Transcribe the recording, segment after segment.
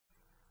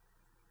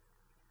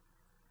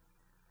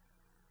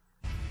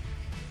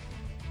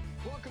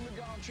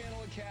Golf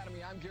Channel Academy.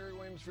 I'm Gary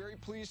Williams. Very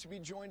pleased to be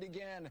joined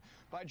again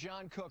by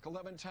John Cook,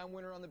 11-time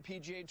winner on the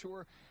PGA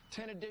Tour,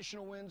 10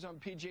 additional wins on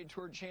PGA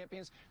Tour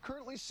champions,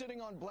 currently sitting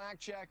on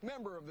blackjack,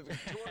 member of the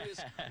victorious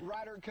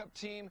Ryder Cup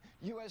team,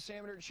 U.S.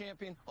 amateur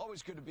champion.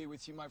 Always good to be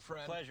with you, my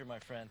friend. Pleasure, my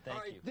friend. Thank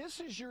you. This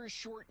is your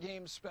short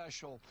game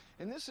special,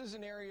 and this is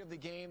an area of the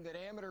game that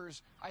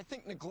amateurs, I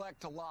think,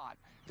 neglect a lot.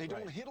 They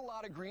don't hit a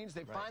lot of greens.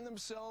 They find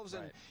themselves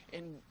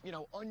in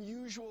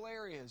unusual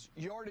areas,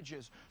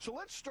 yardages. So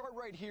let's start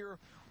right here.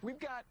 We've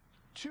got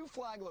 2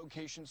 flag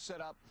locations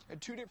set up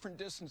at 2 different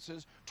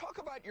distances. Talk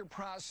about your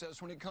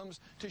process when it comes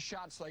to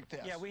shots like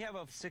this. Yeah, we have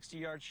a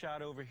 60-yard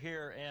shot over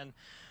here, and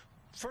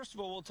first of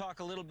all, we'll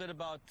talk a little bit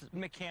about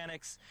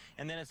mechanics,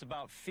 and then it's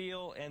about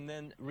feel and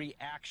then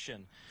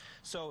reaction.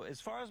 So as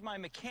far as my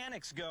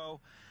mechanics go,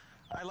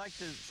 I like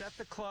to set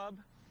the club,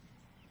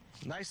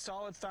 nice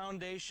solid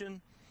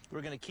foundation.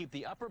 We're going to keep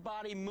the upper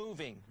body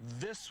moving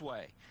this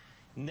way.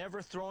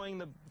 Never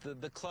throwing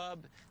the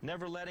club,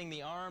 never letting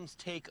the arms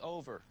take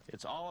over.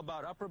 It's all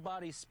about upper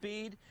body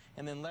speed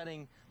and then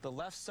letting the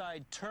left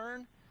side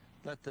turn,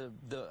 let the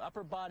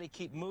upper body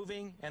keep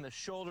moving and the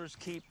shoulders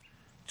keep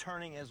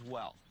turning as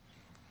well.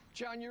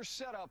 John, your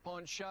setup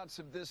on shots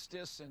of this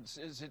distance,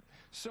 is it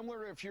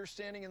similar if you're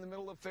standing in the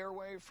middle of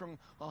fairway from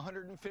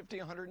 150,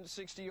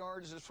 160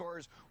 yards as far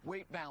as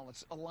weight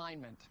balance,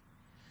 alignment?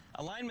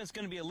 Alignment's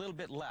going to be a little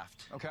bit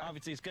left. Okay.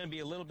 Obviously, it's going to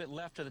be a little bit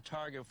left of the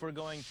target. If we're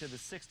going to the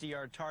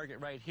 60-yard target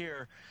right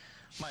here,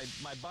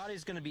 my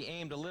body's going to be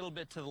aimed a little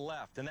bit to the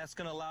left, and that's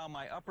going to allow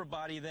my upper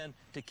body then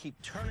to keep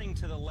turning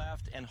to the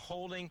left and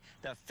holding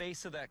that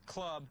face of that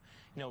club,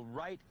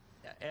 right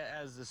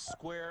as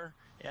square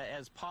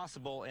as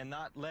possible, and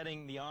not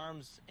letting the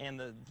arms and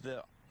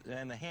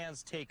the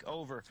hands take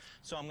over.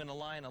 So I'm going to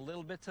line a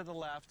little bit to the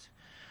left,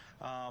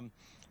 but I'm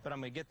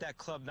going to get that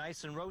club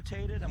nice and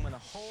rotated. I'm going to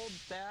hold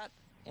that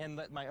and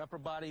let my upper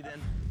body then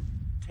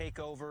take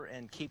over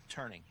and keep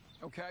turning.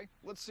 Okay,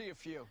 let's see a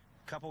few.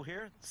 Couple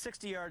here,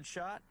 60-yard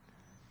shot.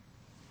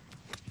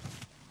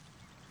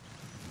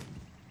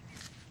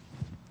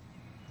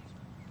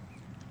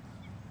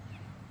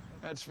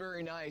 That's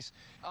very nice.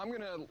 I'm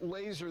going to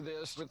laser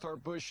this with our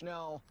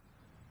Bushnell.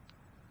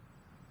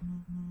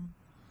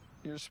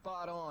 You're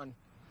spot on.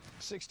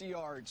 60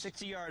 yards.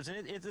 60 yards,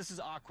 and this is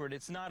awkward.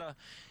 It's not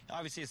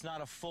obviously it's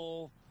not a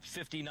full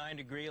 59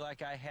 degree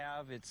like I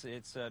have. It's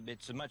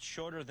much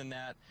shorter than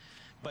that,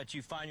 but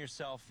you find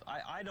yourself,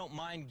 I don't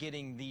mind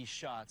getting these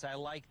shots. I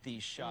like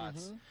these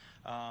shots.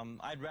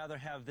 I'd rather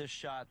have this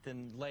shot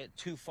than lay it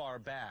too far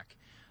back.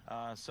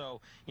 So,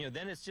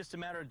 then it's just a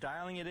matter of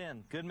dialing it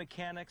in. Good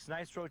mechanics,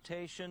 nice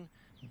rotation,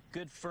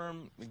 good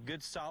firm,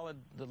 good solid,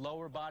 the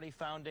lower body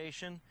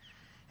foundation.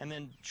 And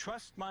then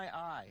trust my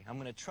eye. I'm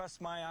going to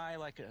trust my eye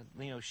like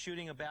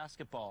shooting a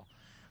basketball.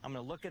 I'm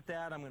going to look at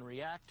that. I'm going to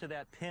react to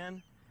that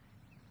pin,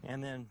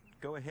 and then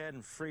go ahead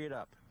and free it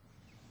up.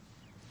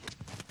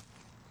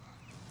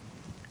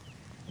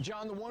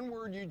 John, the one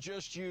word you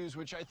just used,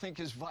 which I think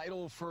is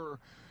vital for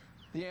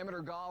the amateur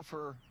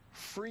golfer,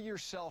 free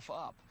yourself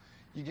up.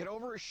 You get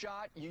over a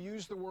shot, you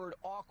use the word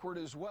awkward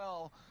as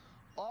well.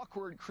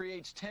 Awkward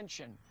creates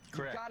tension.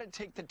 Correct. You've got to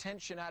take the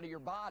tension out of your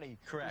body.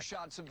 Correct. For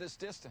shots of this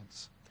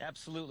distance.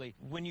 Absolutely.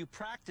 When you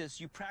practice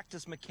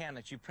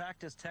mechanics, you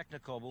practice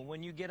technical, but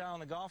when you get out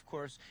on the golf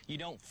course, you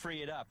don't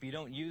free it up. You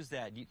don't use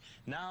that.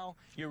 Now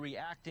you're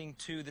reacting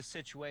to the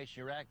situation.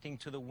 You're reacting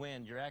to the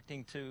wind. You're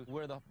reacting to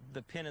where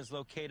the pin is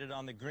located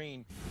on the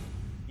green.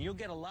 You'll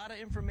get a lot of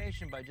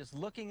information by just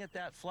looking at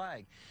that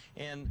flag,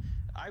 and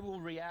I will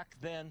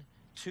react then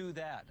to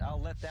that.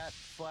 I'll let that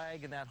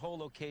flag and that whole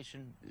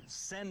location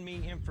send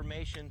me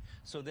information,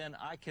 so then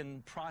I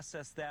can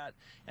process that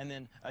and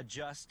then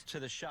adjust to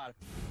the shot.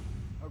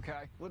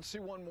 Okay, let's see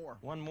one more.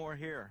 One more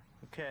here.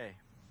 Okay.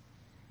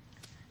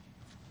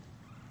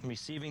 I'm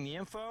receiving the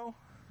info.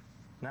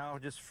 Now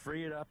just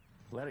free it up,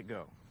 let it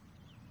go.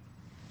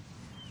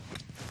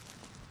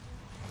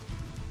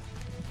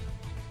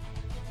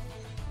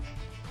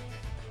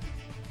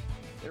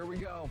 There we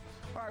go.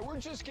 All right, we're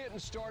just getting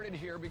started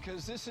here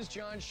because this is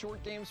John's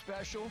short game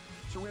special.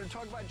 So we're going to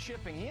talk about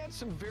chipping. He had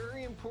some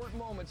very important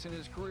moments in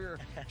his career,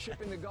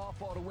 chipping the golf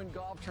ball to win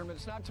golf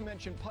tournaments, not to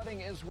mention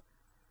putting as well.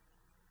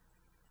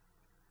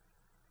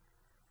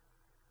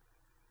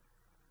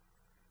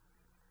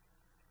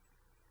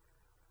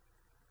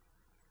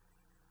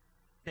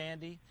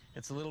 Sandy,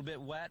 it's a little bit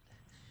wet,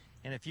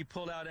 and if you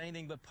pulled out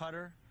anything but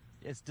putter,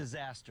 it's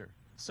disaster.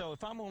 So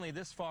if I'm only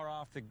this far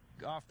off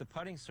the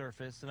putting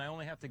surface and I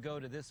only have to go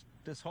to this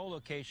whole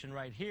location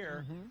right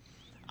here,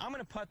 I'm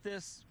going to putt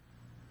this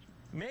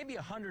maybe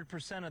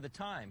 100% of the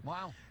time.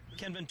 Wow.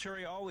 Ken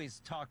Venturi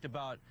always talked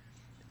about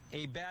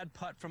a bad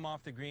putt from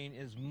off the green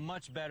is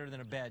much better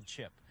than a bad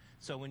chip.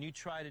 So when you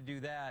try to do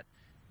that,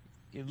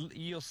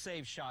 you'll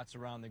save shots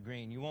around the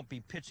green. You won't be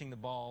pitching the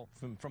ball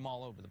from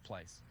all over the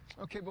place.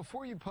 Okay,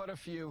 before you putt a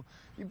few,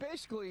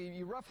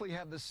 you roughly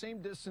have the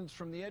same distance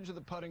from the edge of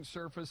the putting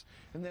surface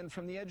and then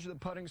from the edge of the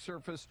putting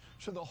surface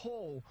to the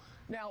hole.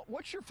 Now,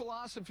 what's your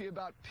philosophy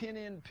about pin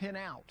in, pin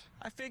out?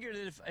 I figured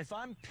that if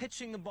I'm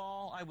pitching the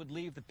ball, I would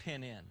leave the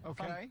pin in.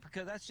 Okay.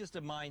 Because that's just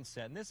a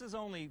mindset. And this is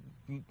only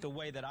the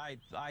way that I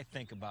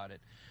think about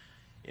it.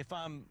 If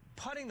I'm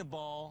putting the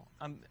ball,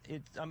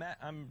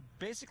 I'm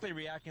basically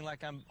reacting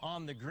like I'm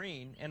on the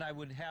green, and I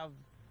would have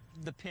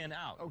the pin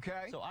out.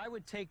 Okay. So I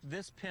would take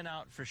this pin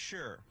out for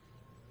sure.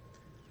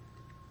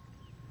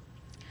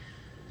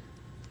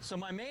 So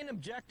my main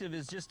objective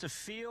is just to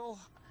feel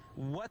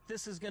what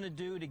this is going to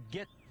do to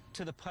get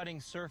to the putting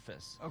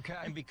surface. Okay.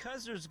 And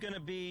because there's going to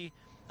be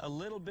a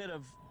little bit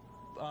of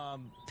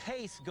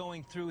pace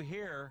going through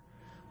here,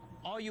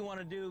 all you want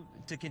to do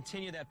to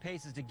continue that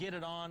pace is to get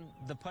it on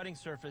the putting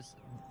surface,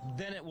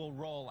 then it will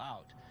roll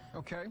out.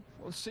 Okay,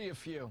 let's see a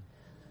few.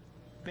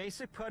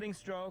 Basic putting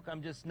stroke.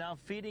 I'm just now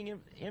feeding,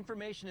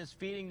 information is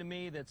feeding to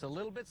me that's a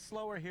little bit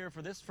slower here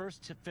for this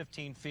first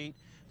 15 feet.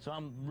 So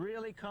I'm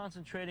really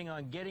concentrating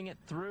on getting it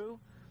through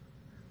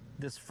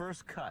this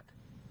first cut.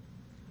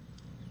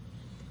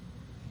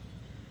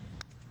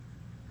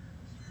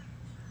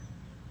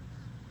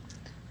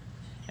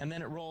 And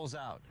then it rolls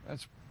out.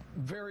 That's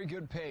very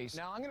good pace.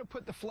 Now I'm going to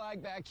put the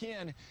flag back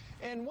in,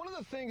 and one of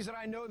the things that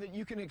I know that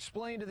you can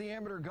explain to the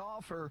amateur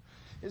golfer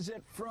is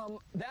that from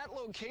that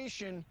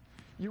location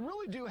you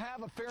really do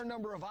have a fair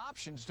number of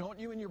options, don't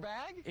you, in your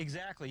bag?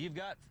 Exactly. You've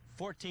got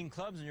 14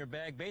 clubs in your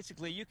bag.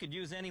 Basically, you could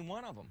use any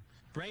one of them.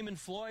 Raymond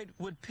Floyd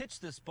would pitch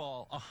this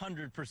ball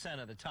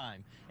 100% of the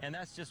time, and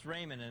that's just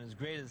Raymond. And as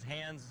great as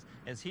hands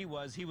as he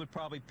was, he would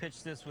probably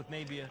pitch this with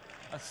maybe a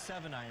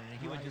 7-iron, and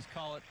he would just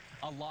call it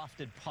a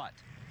lofted putt.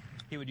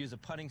 He would use a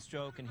putting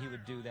stroke, and he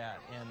would do that.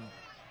 And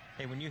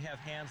hey, when you have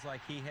hands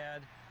like he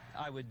had,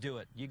 I would do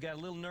it. You got a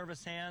little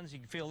nervous hands, you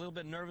feel a little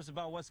bit nervous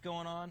about what's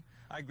going on,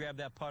 I grab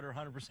that putter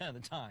 100% of the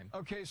time.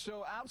 Okay,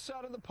 so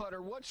outside of the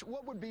putter,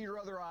 what would be your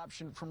other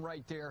option from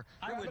right there?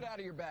 Grab it out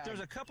of your bag.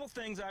 There's a couple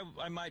things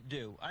I might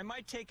do. I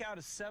might take out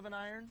a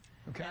 7-iron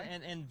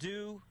and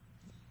do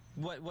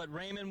what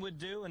Raymond would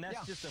do, and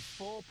that's just a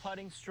full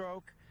putting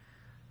stroke,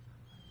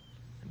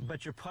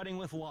 but you're putting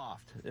with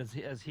loft,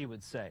 as he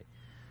would say.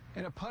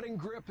 And a putting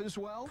grip as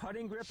well?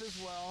 Putting grip as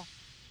well.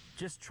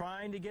 Just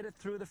trying to get it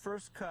through the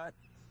first cut.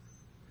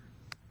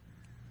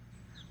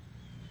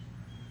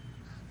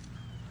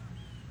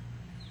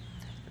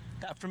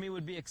 That for me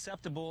would be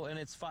acceptable, and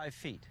it's 5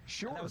 feet.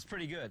 Sure. And that was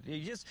pretty good.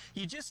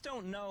 You just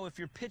don't know if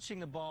you're pitching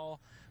the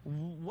ball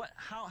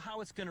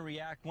how it's going to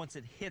react once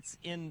it hits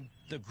in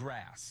the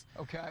grass.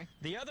 Okay.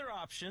 The other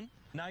option,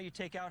 now you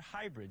take out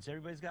hybrids.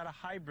 Everybody's got a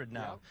hybrid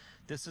now. Yep.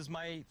 This is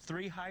my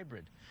 3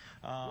 hybrid.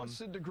 What's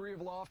the degree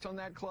of loft on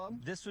that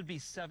club? This would be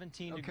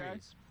 17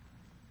 degrees.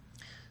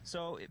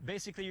 So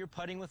basically you're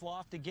putting with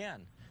loft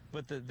again.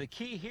 But the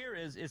key here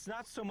is it's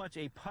not so much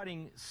a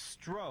putting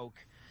stroke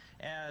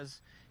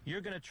as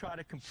you're going to try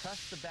to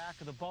compress the back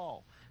of the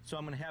ball. So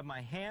I'm going to have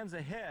my hands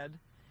ahead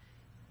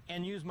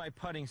and use my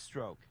putting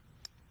stroke.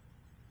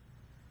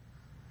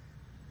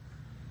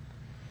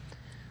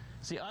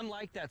 See,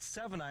 unlike that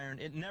 7-iron,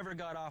 it never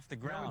got off the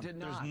ground. No, it did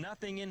not. There's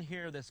nothing in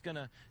here that's going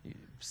to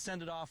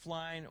send it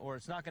offline, or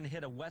it's not going to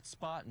hit a wet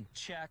spot and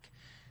check.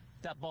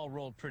 That ball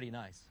rolled pretty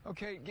nice.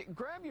 Okay,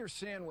 grab your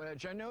sand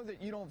wedge. I know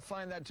that you don't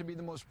find that to be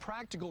the most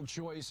practical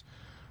choice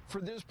for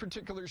this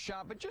particular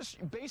shot, but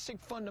just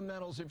basic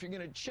fundamentals if you're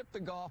going to chip the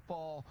golf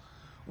ball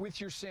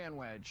with your sand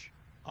wedge.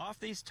 Off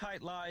these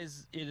tight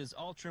lies, it is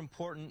ultra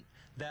important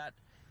that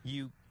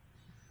you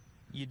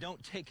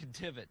don't take a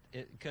divot,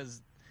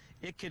 because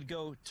it could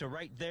go to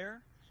right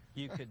there,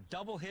 you could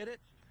double hit it,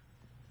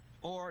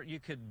 or you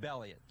could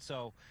belly it.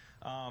 So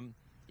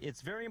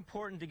it's very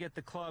important to get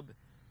the club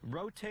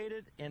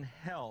rotated and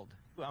held.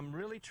 I'm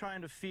really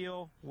trying to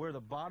feel where the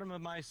bottom of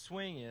my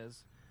swing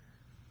is.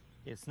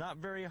 It's not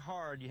very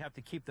hard. You have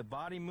to keep the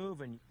body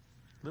moving.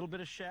 A little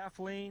bit of shaft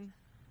lean,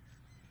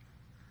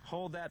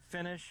 hold that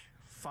finish,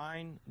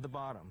 find the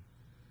bottom.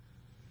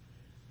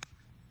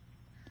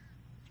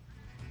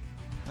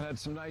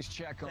 That's some nice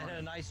check on it. That had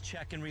a nice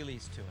check and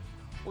release to it.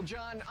 Well,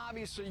 John,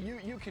 obviously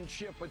you can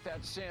chip with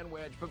that sand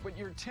wedge, but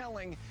you're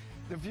telling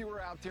the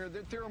viewer out there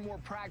that there are more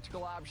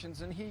practical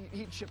options, and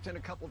he chipped in a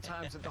couple of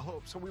times at the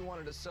Hope, so we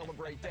wanted to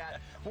celebrate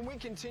that. When we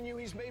continue,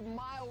 he's made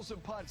miles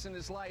of putts in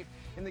his life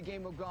in the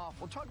game of golf.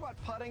 We'll talk about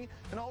putting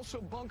and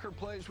also bunker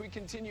plays. We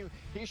continue.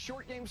 He's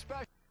Short Game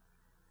Special.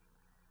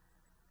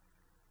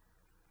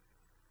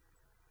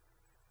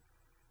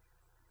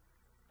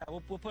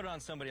 We'll put it on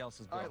somebody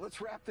else's bill. All right,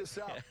 let's wrap this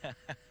up.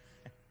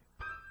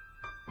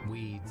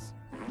 Weeds.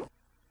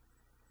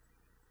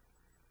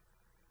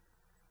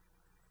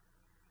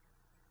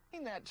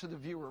 That to the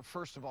viewer,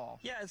 first of all.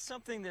 Yeah, it's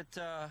something that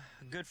a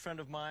good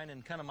friend of mine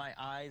and kind of my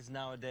eyes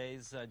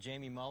nowadays,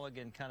 Jamie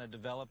Mulligan, kind of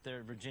developed there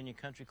at Virginia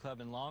Country Club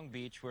in Long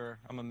Beach, where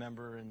I'm a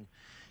member,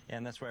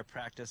 and that's where I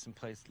practice and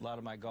play a lot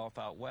of my golf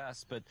out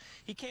west. But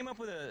he came up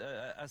with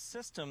a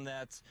system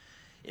that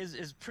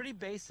is pretty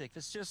basic.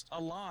 It's just a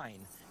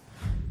line.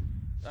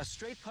 A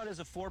straight putt is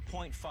a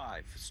 4.5,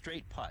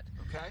 straight putt.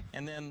 Okay.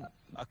 And then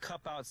a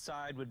cup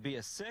outside would be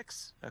a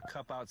 6. A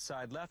cup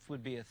outside left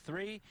would be a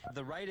 3.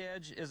 The right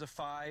edge is a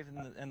 5,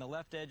 and the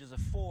left edge is a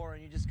 4,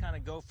 and you just kind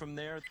of go from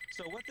there.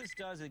 So what this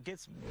does, it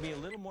gets me a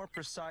little more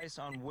precise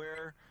on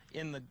where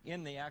in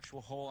the actual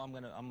hole I'm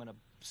gonna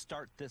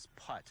start this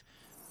putt.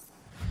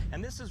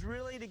 And this is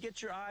really to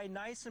get your eye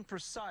nice and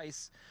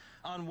precise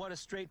on what a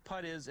straight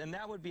putt is, and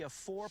that would be a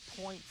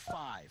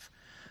 4.5.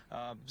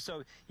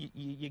 So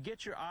you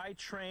get your eye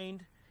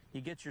trained,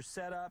 you get your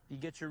setup, you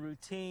get your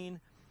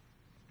routine.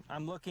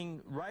 I'm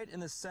looking right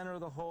in the center of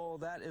the hole.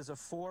 That is a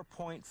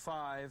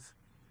 4.5.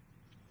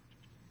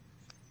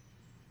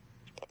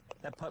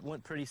 That putt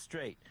went pretty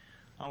straight.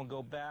 I'm going to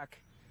go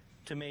back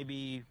to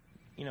maybe,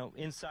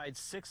 inside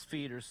 6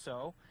 feet or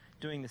so,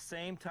 doing the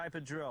same type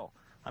of drill.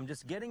 I'm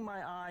just getting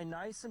my eye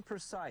nice and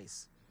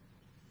precise.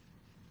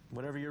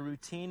 Whatever your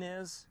routine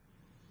is,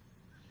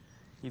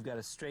 you've got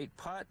a straight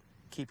putt.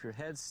 Keep your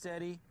head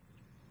steady.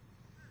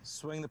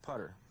 Swing the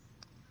putter.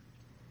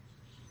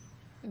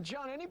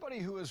 John, anybody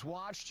who has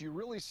watched you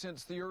really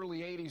since the early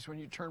 80s when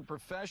you turned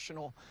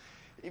professional,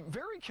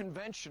 very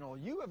conventional.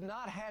 You have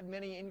not had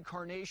many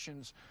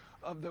incarnations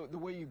of the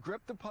way you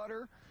grip the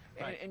putter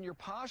and your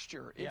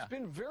posture. It's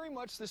been very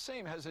much the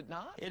same, has it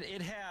not?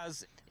 It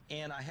has,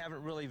 and I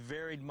haven't really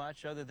varied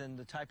much other than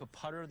the type of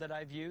putter that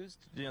I've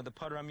used. The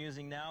putter I'm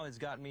using now has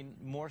gotten me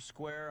more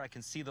square. I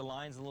can see the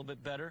lines a little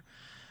bit better.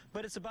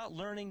 But it's about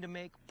learning to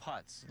make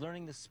putts,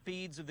 learning the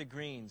speeds of the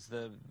greens.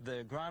 The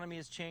agronomy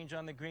has changed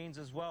on the greens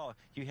as well.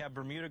 You have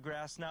Bermuda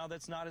grass now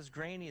that's not as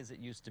grainy as it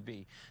used to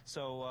be.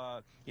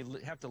 So you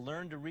have to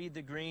learn to read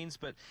the greens.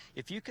 But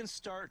if you can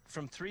start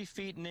from 3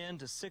 feet and in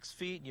to 6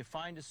 feet and you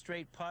find a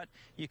straight putt,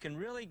 you can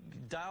really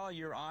dial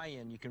your eye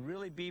in. You can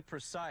really be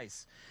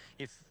precise.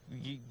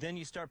 Then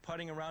you start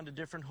putting around to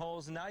different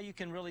holes, and now you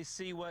can really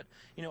see what,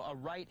 a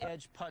right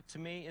edge putt to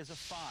me is a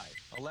 5.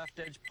 A left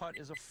edge putt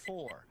is a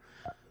 4.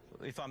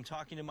 If I'm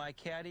talking to my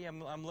caddy,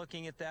 I'm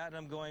looking at that and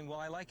I'm going, well,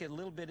 I like it a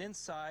little bit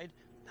inside.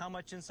 How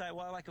much inside?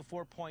 Well, I like a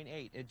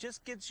 4.8. It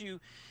just gets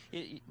you,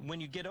 when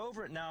you get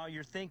over it now,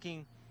 you're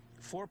thinking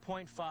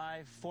 4.5,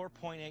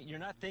 4.8. You're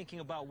not thinking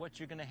about what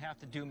you're going to have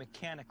to do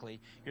mechanically.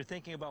 You're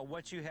thinking about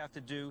what you have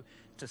to do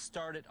to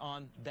start it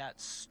on that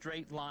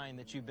straight line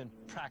that you've been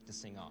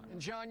practicing on. And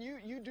John,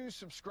 you do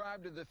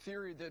subscribe to the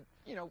theory that,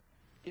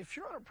 if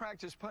you're on a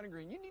practice putting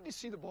green, you need to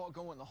see the ball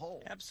go in the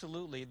hole.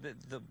 Absolutely.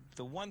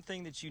 The one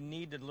thing that you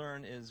need to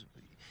learn is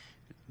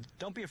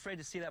don't be afraid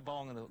to see that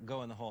ball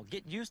go in the hole.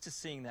 Get used to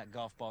seeing that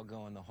golf ball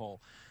go in the hole.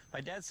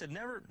 My dad said,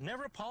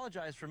 never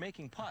apologize for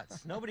making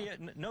putts. No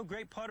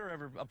great putter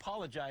ever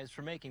apologized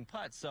for making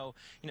putts. So,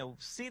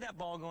 see that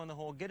ball go in the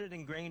hole, get it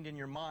ingrained in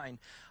your mind.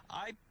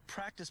 I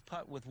practice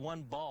putt with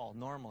one ball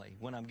normally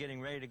when I'm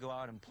getting ready to go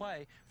out and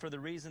play for the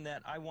reason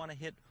that I want to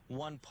hit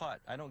one putt.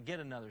 I don't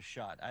get another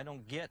shot. I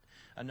don't get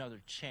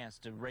another chance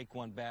to rake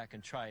one back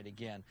and try it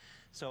again.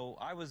 So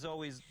I was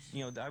always,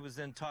 I was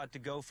then taught to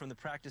go from the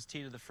practice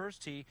tee to the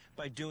first tee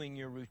by doing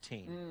your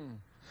routine.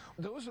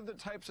 Those are the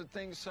types of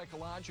things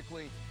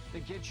psychologically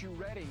that get you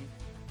ready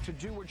to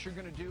do what you're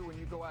going to do when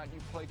you go out and you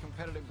play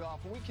competitive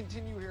golf. When we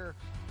continue here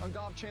on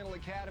Golf Channel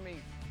Academy,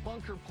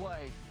 bunker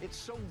play, it's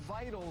so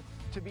vital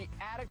to be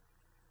adequate.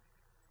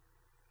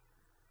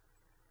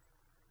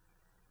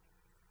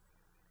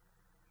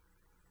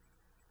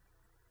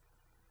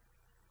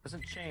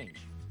 Doesn't change.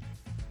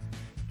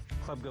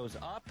 Club goes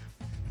up,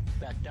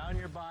 back down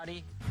your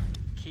body,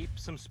 keep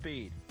some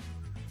speed.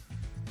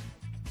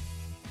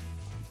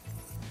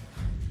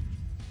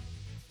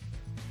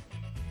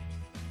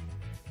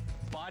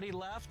 Body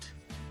left,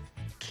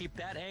 keep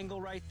that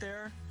angle right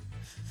there.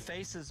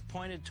 Face is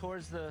pointed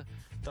towards the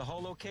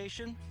hole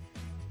location.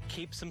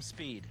 Keep some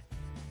speed.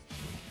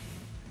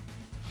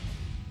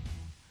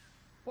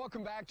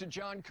 Welcome back to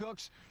John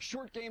Cook's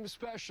Short Game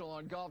Special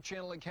on Golf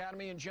Channel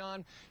Academy. And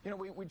John,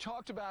 we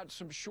talked about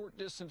some short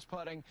distance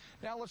putting.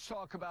 Now let's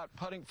talk about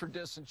putting for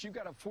distance. You've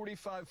got a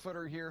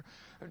 45-footer here.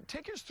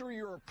 Take us through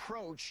your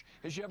approach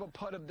as you have a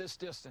putt of this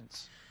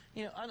distance.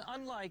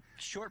 Unlike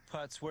short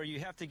putts where you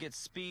have to get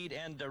speed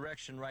and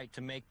direction right to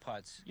make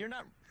putts, you're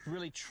not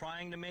really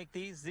trying to make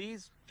these.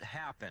 These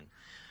happen.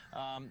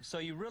 So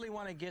you really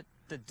want to get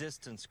the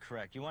distance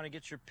correct. You want to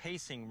get your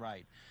pacing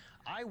right.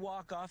 I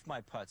walk off my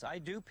putts. I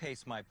do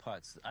pace my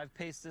putts. I've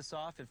paced this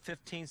off at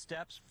 15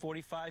 steps,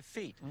 45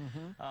 feet.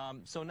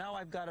 So now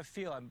I've got a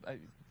feel.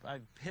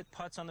 I've hit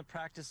putts on the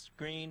practice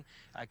green.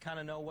 I kind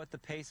of know what the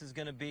pace is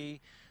going to be.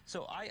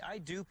 So I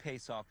do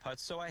pace off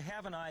putts, so I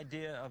have an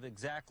idea of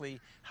exactly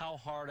how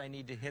hard I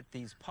need to hit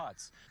these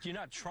putts. You're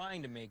not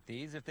trying to make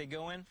these. If they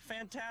go in,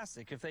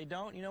 fantastic. If they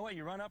don't, you know what?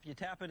 You run up, you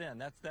tap it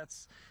in.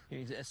 That's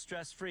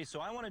stress-free.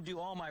 So I want to do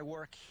all my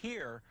work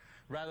here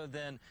rather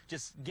than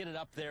just get it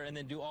up there and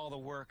then do all the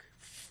work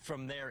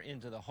from there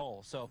into the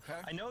hole. So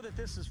I know that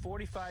this is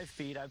 45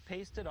 feet. I've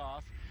paced it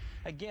off.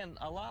 Again,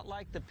 a lot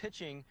like the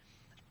pitching,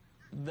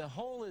 the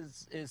hole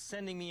is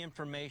sending me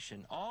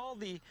information. All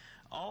the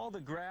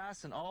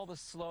grass and all the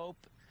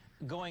slope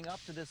going up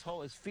to this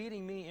hole is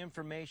feeding me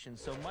information.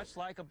 So much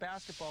like a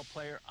basketball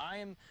player,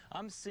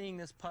 I'm seeing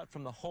this putt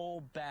from the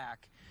hole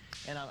back,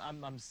 and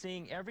I'm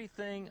seeing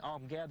everything.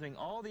 I'm gathering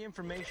all the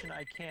information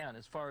I can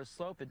as far as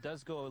slope. It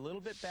does go a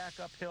little bit back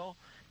uphill.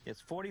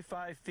 It's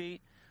 45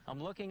 feet.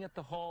 I'm looking at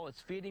the hole.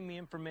 It's feeding me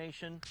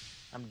information.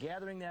 I'm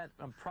gathering that.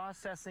 I'm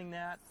processing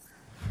that.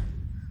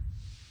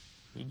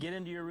 You get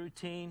into your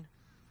routine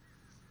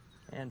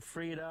and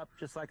free it up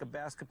just like a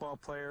basketball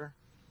player.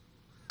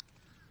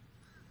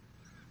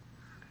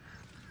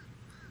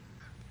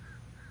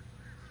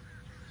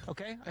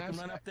 Okay, I can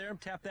run up there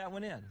and tap that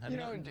one in.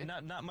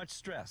 Not much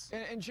stress.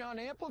 And John,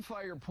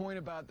 amplify your point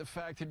about the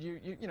fact that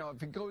you know,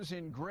 if it goes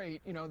in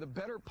great, you know, the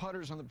better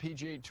putters on the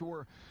PGA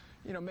Tour,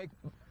 you know, make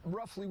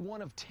roughly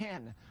 1 of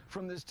 10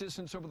 from this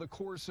distance over the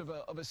course of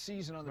a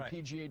season on the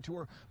PGA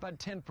Tour, about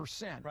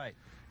 10%. Right.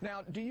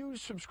 Now, do you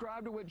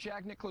subscribe to what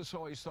Jack Nicklaus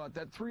always thought,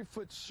 that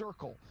 3-foot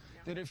circle,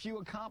 that if you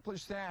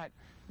accomplish that,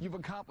 you've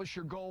accomplished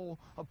your goal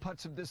of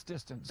putts of this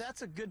distance?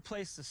 That's a good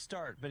place to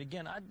start. But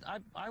again,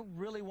 I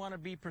really want to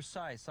be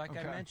precise. Like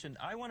I mentioned,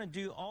 I want to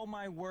do all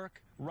my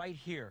work right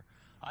here.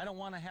 I don't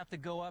want to have to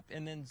go up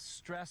and then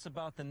stress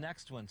about the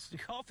next one.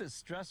 Golf is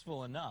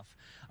stressful enough.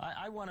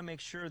 I want to make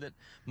sure that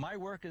my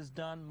work is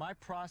done, my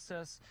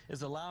process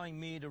is allowing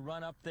me to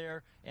run up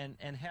there and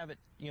have it,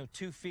 you know,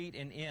 2 feet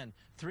and in.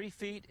 3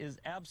 feet is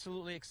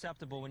absolutely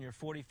acceptable when you're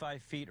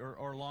 45 feet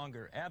or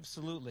longer.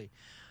 Absolutely.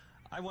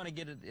 I want to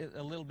get it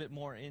a little bit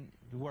more in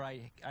where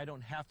I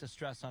don't have to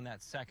stress on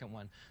that second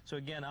one. So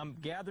again, I'm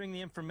gathering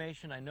the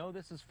information. I know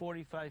this is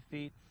 45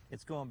 feet.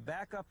 It's going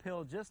back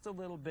uphill just a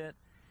little bit.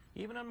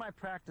 Even on my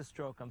practice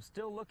stroke, I'm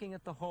still looking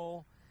at the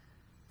hole,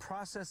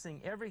 processing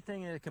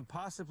everything that it can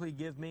possibly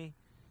give me.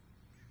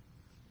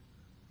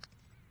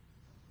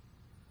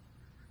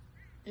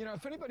 You know,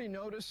 if anybody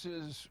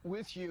notices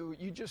with you,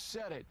 you just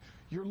said it,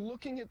 you're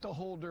looking at the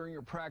hole during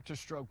your practice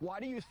stroke. Why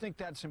do you think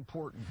that's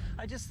important?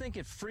 I just think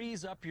it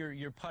frees up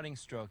your putting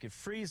stroke. It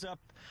frees up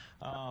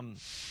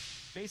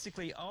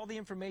basically all the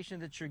information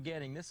that you're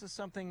getting. This is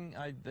something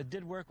I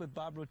did work with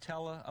Bob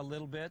Rotella a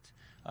little bit.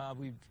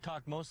 We've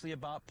talked mostly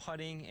about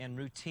putting and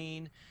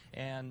routine,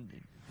 and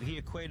he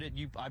equated,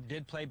 I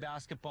did play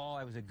basketball,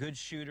 I was a good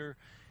shooter.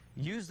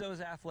 Use those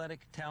athletic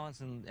talents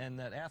and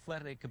that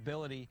athletic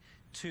ability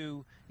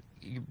to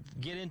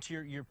get into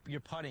your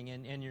putting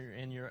and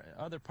your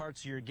other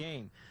parts of your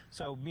game.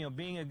 So, you know,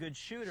 being a good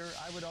shooter,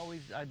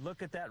 I'd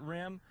look at that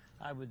rim,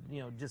 I would,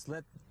 you know, just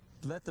let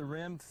the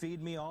rim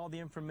feed me all the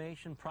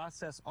information,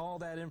 process all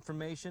that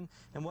information,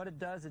 and what it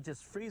does, it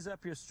just frees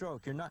up your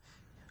stroke. You're not,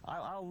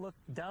 I'll look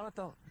down at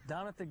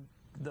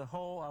the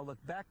hole, I'll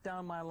look back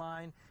down my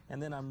line, and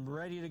then I'm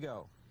ready to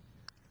go.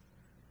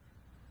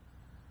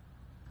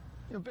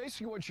 You know,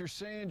 basically what you're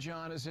saying,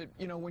 John, is that,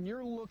 you know, when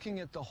you're looking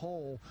at the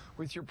hole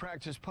with your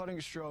practice putting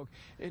stroke,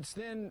 it's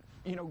then,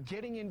 you know,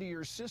 getting into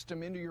your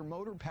system, into your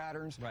motor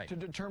patterns to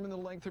determine the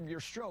length of your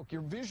stroke.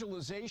 Your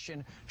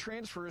visualization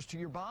transfers to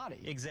your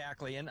body.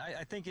 Exactly, and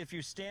I think if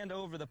you stand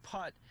over the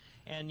putt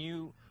and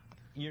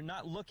you're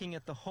not looking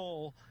at the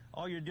hole,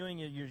 all you're doing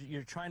is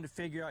you're trying to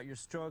figure out your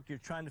stroke, you're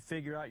trying to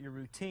figure out your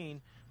routine.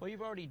 Well,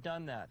 you've already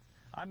done that.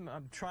 I'm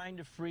trying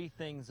to free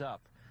things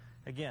up.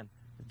 Again,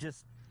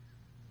 just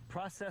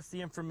process the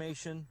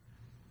information,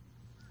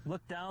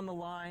 look down the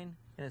line,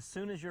 and as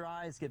soon as your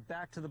eyes get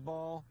back to the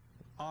ball,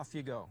 off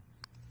you go.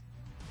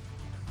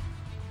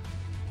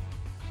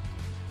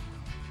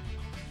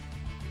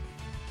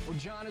 Well,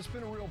 John, it's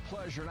been a real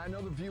pleasure, and I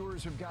know the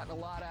viewers have gotten a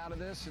lot out of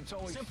this. It's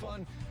always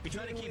fun. We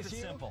try to keep it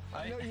simple.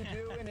 Right? I know you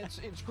do, and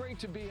it's great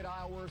to be at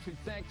Isleworth. We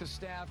thank the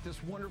staff,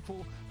 this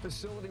wonderful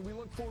facility. We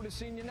look forward to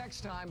seeing you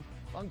next time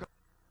on